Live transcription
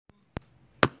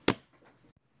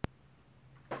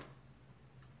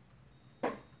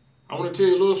I want to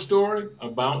tell you a little story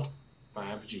about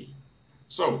 5G.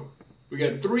 So we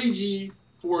got 3G,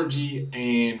 4G,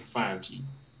 and 5G.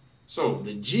 So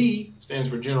the G stands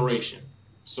for generation.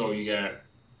 So you got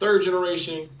third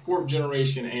generation, fourth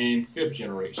generation, and fifth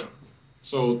generation.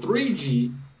 So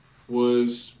 3G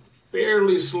was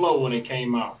fairly slow when it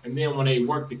came out. And then when they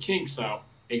worked the kinks out,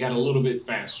 it got a little bit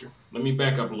faster. Let me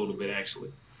back up a little bit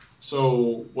actually.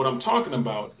 So what I'm talking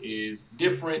about is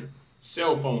different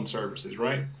cell phone services,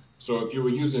 right? So if you were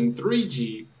using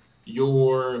 3G,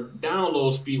 your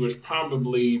download speed was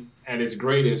probably at its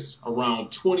greatest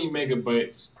around 20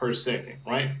 megabytes per second,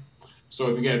 right?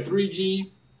 So if you got 3G,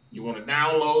 you want to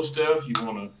download stuff, you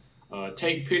want to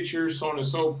take pictures, so on and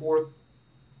so forth,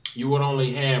 you would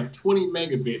only have 20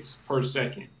 megabits per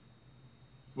second.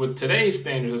 With today's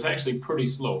standards, it's actually pretty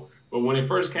slow. But when it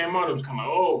first came out, it was kind of,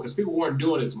 oh, because people weren't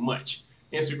doing as much.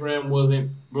 Instagram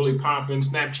wasn't really popping,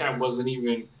 Snapchat wasn't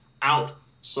even out.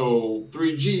 So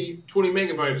 3G, 20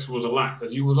 megabytes was a lot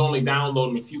because you was only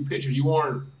downloading a few pictures. You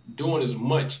weren't doing as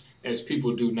much as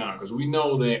people do now because we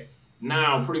know that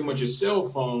now pretty much your cell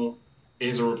phone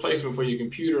is a replacement for your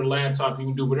computer, laptop. You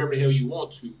can do whatever the hell you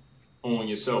want to on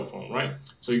your cell phone, right?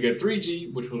 So you got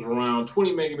 3G, which was around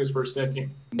 20 megabits per second.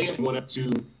 Then it went up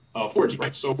to 4G,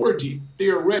 right? So 4G,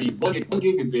 theoretically, one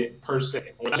gigabit per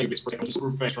second, or 1 megabits per second, which is super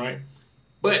fast, right?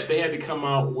 But they had to come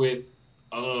out with,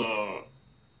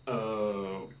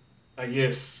 I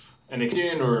guess, an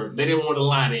extension, or they didn't want to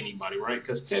lie to anybody, right?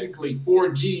 Because technically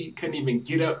 4G couldn't even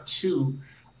get up to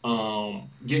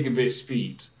gigabit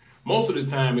speeds. Most of the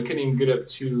time, it couldn't even get up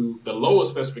to the lowest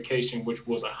specification, which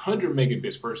was 100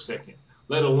 megabits per second,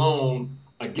 let alone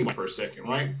a gigabyte per second,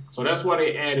 right? So that's why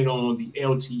they added on the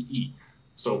LTE.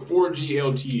 So 4G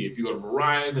LTE. If you go to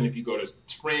Verizon, if you go to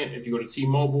Sprint, if you go to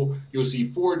T-Mobile, you'll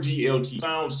see 4G LTE. It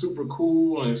sounds super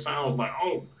cool, and it sounds like,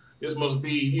 oh, this must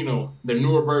be, the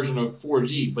newer version of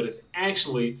 4G, but it's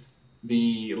actually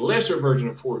the lesser version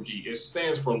of 4G. It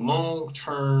stands for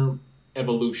long-term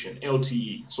evolution,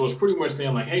 LTE. So it's pretty much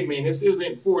saying like, hey man, this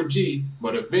isn't 4G,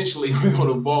 but eventually we're going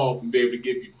to evolve and be able to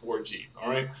give you 4G. All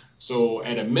right. So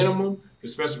at a minimum, the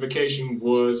specification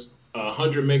was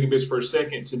 100 megabits per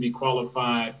second to be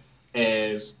qualified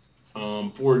as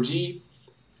 4G.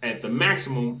 At the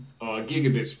maximum,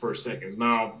 gigabits per second.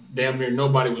 Now, damn near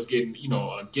nobody was getting,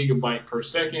 a gigabyte per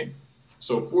second.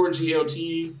 So 4G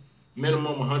LTE,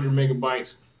 minimum 100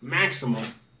 megabytes, maximum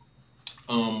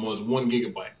was 1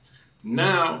 gigabyte.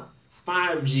 Now,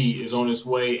 5G is on its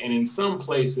way, and in some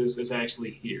places, it's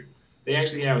actually here. They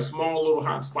actually have small little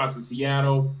hotspots in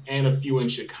Seattle and a few in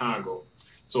Chicago.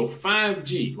 So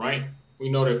 5G, right? We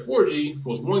know that 4G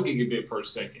was 1 gigabit per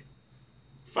second.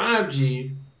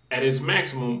 5G at its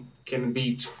maximum can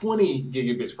be 20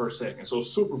 gigabits per second. So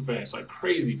super fast, like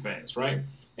crazy fast, right?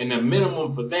 And the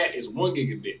minimum for that is 1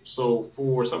 gigabit. So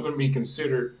for something to be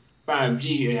considered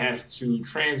 5G, it has to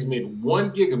transmit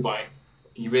 1 gigabyte.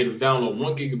 You're able to download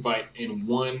 1 gigabyte in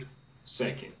 1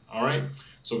 second. All right.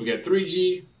 So we got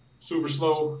 3G, super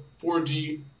slow,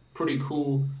 4G, pretty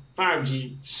cool,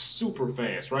 5G, super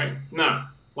fast, right?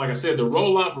 Now, like I said, the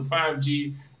rollout for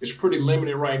 5G is pretty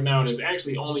limited right now, and there's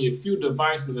actually only a few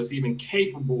devices that's even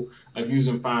capable of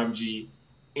using 5G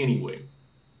anyway.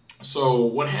 So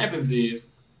what happens is,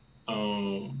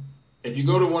 if you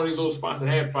go to one of these little spots that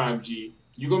have 5G,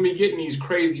 you're going to be getting these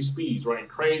crazy speeds, right?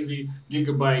 Crazy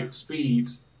gigabyte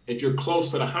speeds if you're close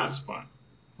to the hotspot.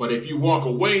 But if you walk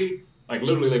away, like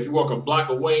literally if you walk a block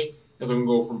away, it's going to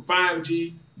go from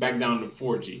 5G back down to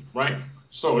 4G, right?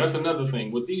 So that's another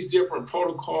thing. With these different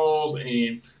protocols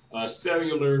and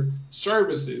cellular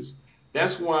services,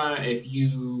 that's why if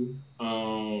you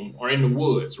are in the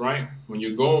woods, right? I don't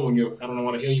know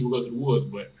why the hell you would go to the woods,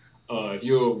 but if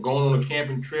you're going on a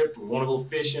camping trip or want to go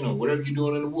fishing or whatever you're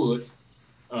doing in the woods,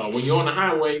 when you're on the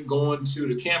highway going to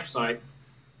the campsite,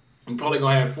 you're probably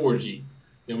going to have 4G.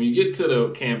 Then when you get to the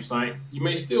campsite, you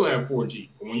may still have 4G.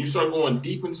 But when you start going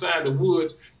deep inside the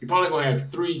woods, you're probably going to have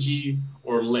 3G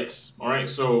or less. All right.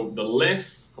 So the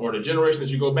less, or the generation that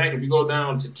you go back, if you go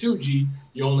down to 2G,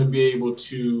 you only be able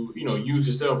to, use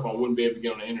your cell phone, wouldn't be able to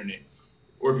get on the internet.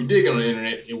 Or if you did get on the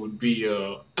internet, it would be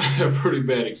a pretty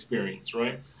bad experience,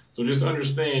 right? So just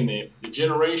understand that the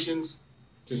generations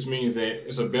just means that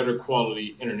it's a better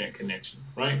quality internet connection,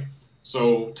 right?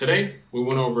 So today we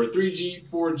went over 3G,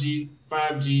 4G,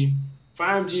 5G.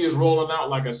 5G is rolling out,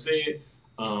 like I said.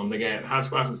 They got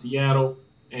hotspots in Seattle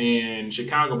and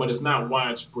Chicago, but it's not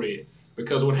widespread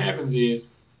because what happens is,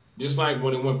 just like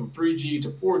when it went from 3G to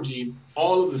 4G,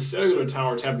 all of the cellular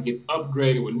towers have to get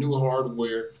upgraded with new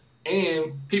hardware,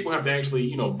 and people have to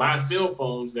actually, buy cell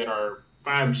phones that are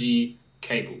 5G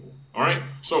capable. All right.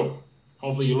 So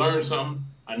hopefully you learned something.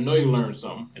 I know you learned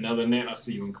something. And other than that, I'll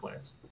see you in class.